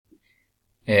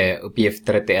Uppgift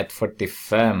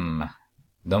 31:45.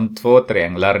 De två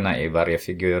trianglarna i varje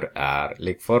figur är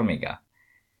likformiga.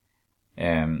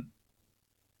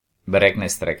 Beräkna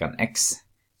sträckan x.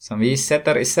 Som vi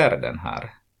sätter isär den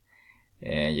här.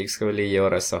 Jag ska väl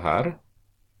göra så här.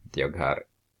 Jag har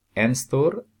en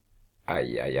stor.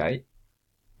 Aj.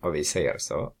 Och vi säger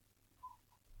så.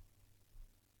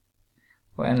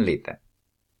 Och en liten.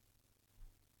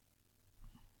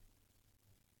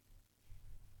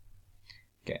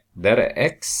 Okej, där är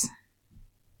x.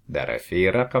 Där är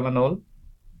 4,0.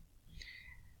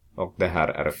 Och det här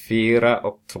är 4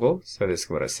 och 2. Så det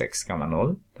ska vara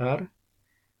 6,0 där.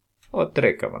 Och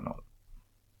 3,0.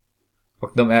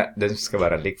 Och de ska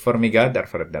vara likformiga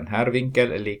därför att den här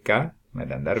vinkeln är lika med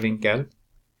den där vinkeln.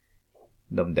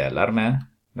 De delar med.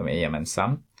 De är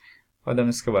gemensamt. Och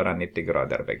de ska vara 90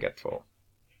 grader bägge två.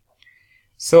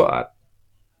 Så att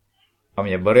om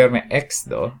jag börjar med x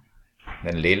då.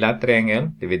 Den lilla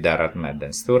triangeln dividerat med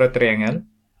den stora triangeln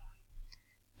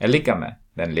är lika med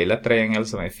den lilla triangeln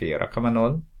som är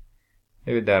 4,0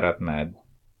 dividerat med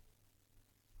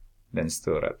den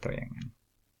stora triangeln.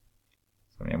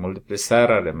 Så om jag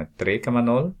multiplicerar det med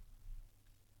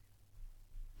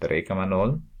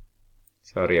 3,0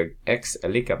 så har jag x är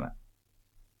lika med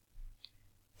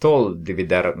 12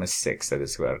 dividerat med 6, det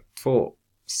ska vara 2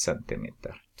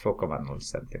 centimeter. 2,0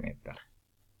 centimeter.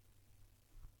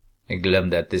 Jag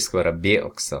glömde att det ska vara b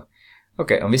också.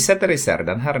 Okej, om vi sätter isär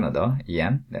den här nu då.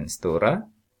 Igen, den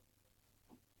stora.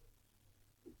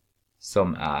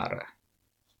 Som är...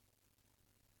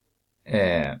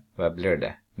 vad blir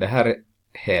det? Det här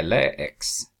hela är x.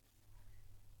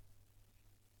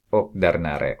 Och där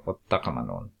nere är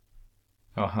 8,0.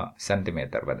 Jaha,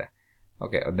 centimeter var det.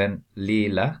 Okej, och den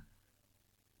lila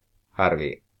har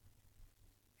vi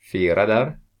 4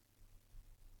 där.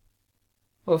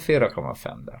 Och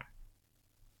 4,5 där.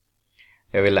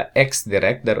 Jag vill ha x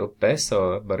direkt där uppe,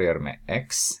 så börjar med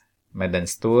x. Med den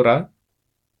stora.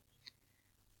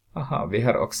 Aha, vi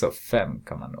har också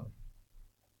 5,0.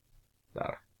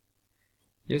 Där.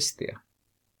 Just det.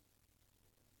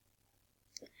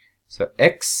 Så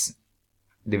x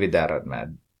dividerat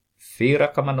med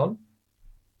 4,0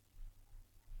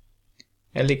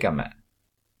 är lika med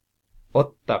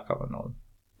 8,0.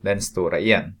 Den stora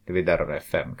igen dividerar med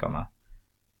 5,0.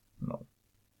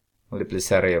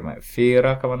 Multiplicerar jag med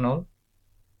 4,0.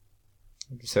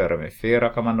 Multiplicerar med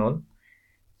 4,0.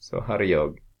 Så har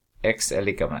jag x är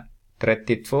lika med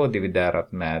 32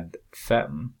 dividerat med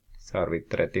 5. Så har vi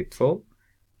 32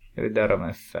 dividerat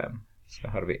med 5. Så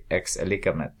har vi x är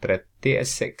lika med 30 är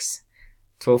 6.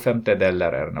 2/5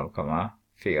 är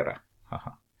 0,4.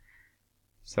 Haha.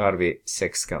 Så har vi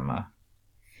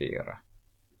 6,4.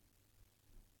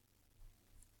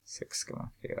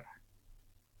 6,4.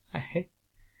 Nej.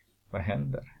 Vad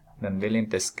händer? Den vill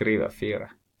inte skriva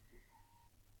 4.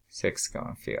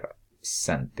 6,4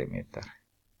 centimeter.